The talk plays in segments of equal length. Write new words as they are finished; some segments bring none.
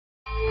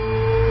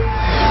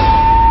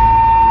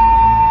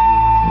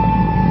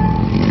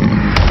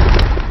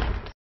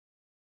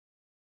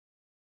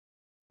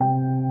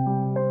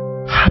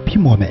happy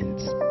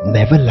moments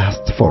never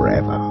last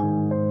forever.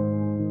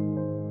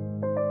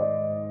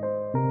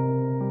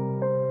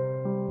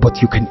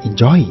 But you can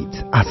enjoy it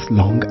as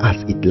long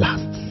as it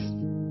lasts.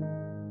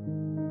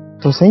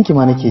 To san ki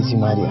ma nake ji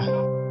Mariya.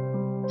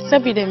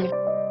 Saboda me?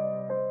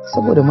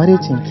 Saboda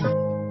marecinki.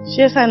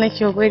 Shi yasa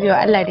nake godewa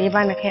Allah da ya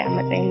bani kai a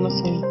matsayin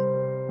musulmi.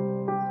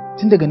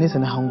 Tun daga nesa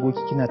na hango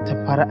ki kina ta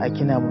fara'a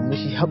kina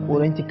murmushi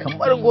haƙoranki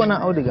kamar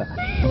gonan auduga.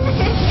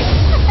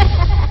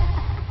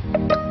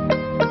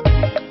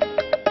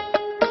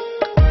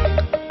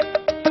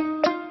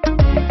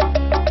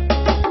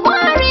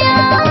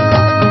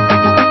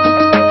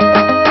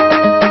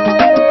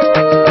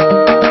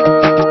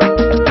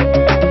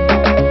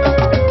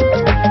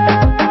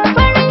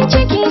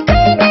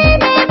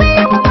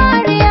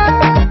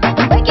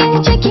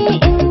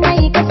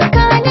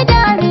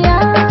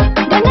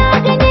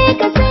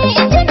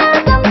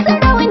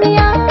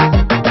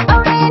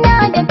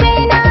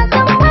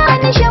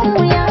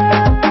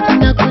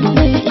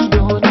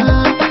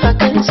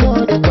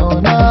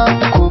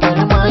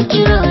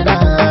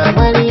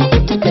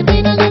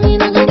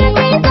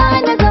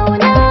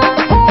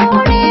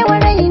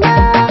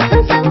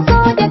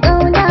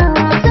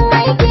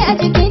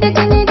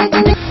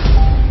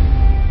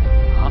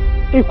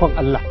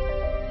 Allah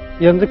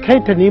yanzu kai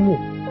ta nemo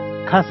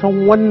ka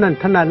san wannan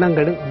tana nan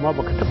garin amma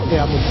baka taba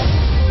gaya mun ba.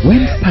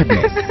 When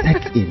sadness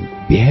sets in,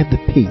 bear the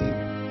pain.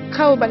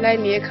 Kawo Bala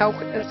ne ya kawo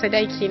kudin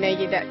sadaki na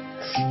gida.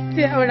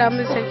 Zai aura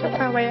min sarkin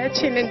fawa ya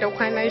ce nan da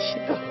kwana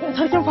 6.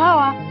 Sarkin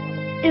fawa?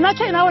 Ina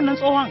ce ina wannan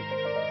tsohon?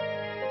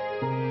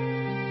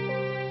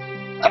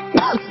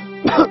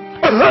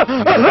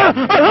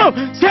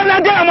 Sai na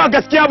gaya ma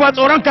gaskiya ba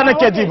tsoron ka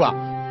nake ji ba.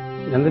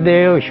 Yanzu da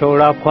yau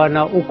shaura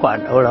kwana 3 a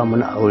daura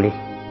mun aure.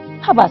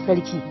 Haba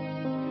sarki,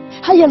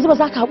 har yanzu ba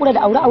za ka haƙura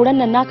da aure-auren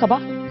nan naka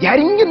ba?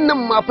 Yarinyar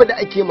nan ma fa da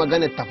ake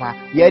maganar ta fa,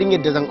 yarinyar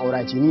da zan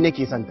aura ce ni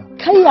nake son ta.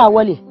 Kai ya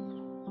wale,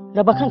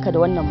 raba kanka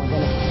da wannan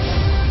magana.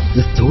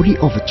 The story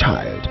of a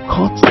child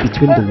caught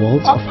between the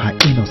walls of her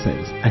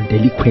innocence and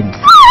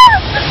delinquency.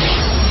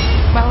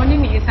 Ba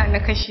wani ne yasa na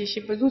kashe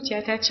shi ba,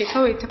 zuciyata ce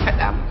kawai ta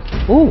faɗa mu.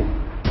 Oh,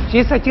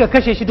 shi yasa kika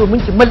kashe shi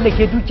domin ki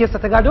mallake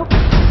dukiyarsa ta gado?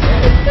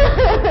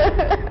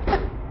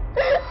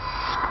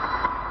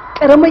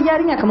 Karamar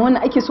yarinya kamar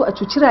wannan ake so a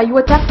cuci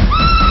rayuwarta?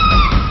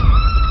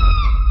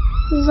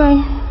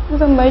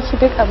 Zan ba ki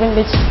duk abin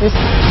da kike so.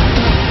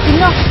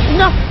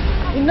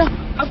 Ina,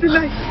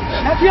 Abdullahi,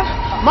 lafiya?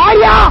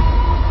 Mariya!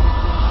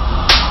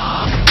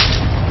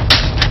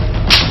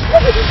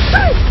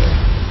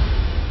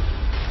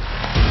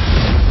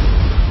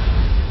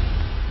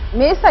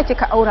 Me yasa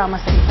kika aura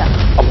masa ita?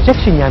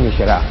 Objection ya mai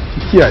shari'a. Ki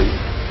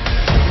kiyaye.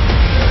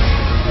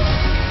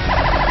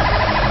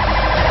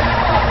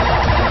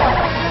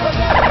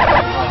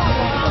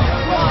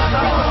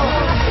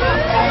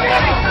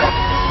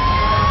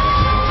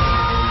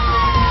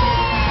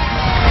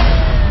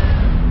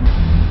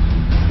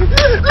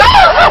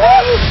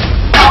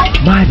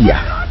 Mariya,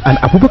 an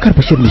Abubakar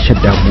Bashir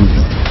Nishadda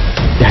movie,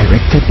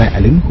 directed by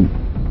Alinhu.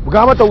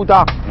 Buga mata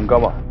wuta. Mun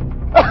gama.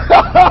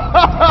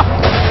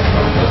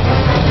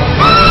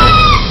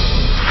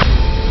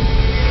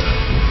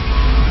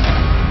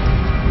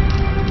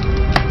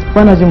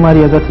 Bana jin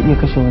Mariya za ta iya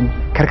kashe wani.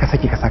 Kar ka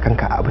sake ka sa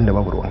kanka a abin da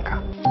babu ruwanka.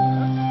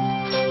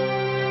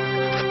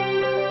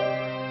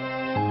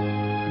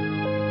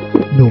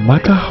 No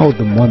matter how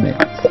the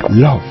moments,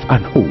 love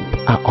and hope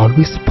are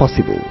always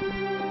possible.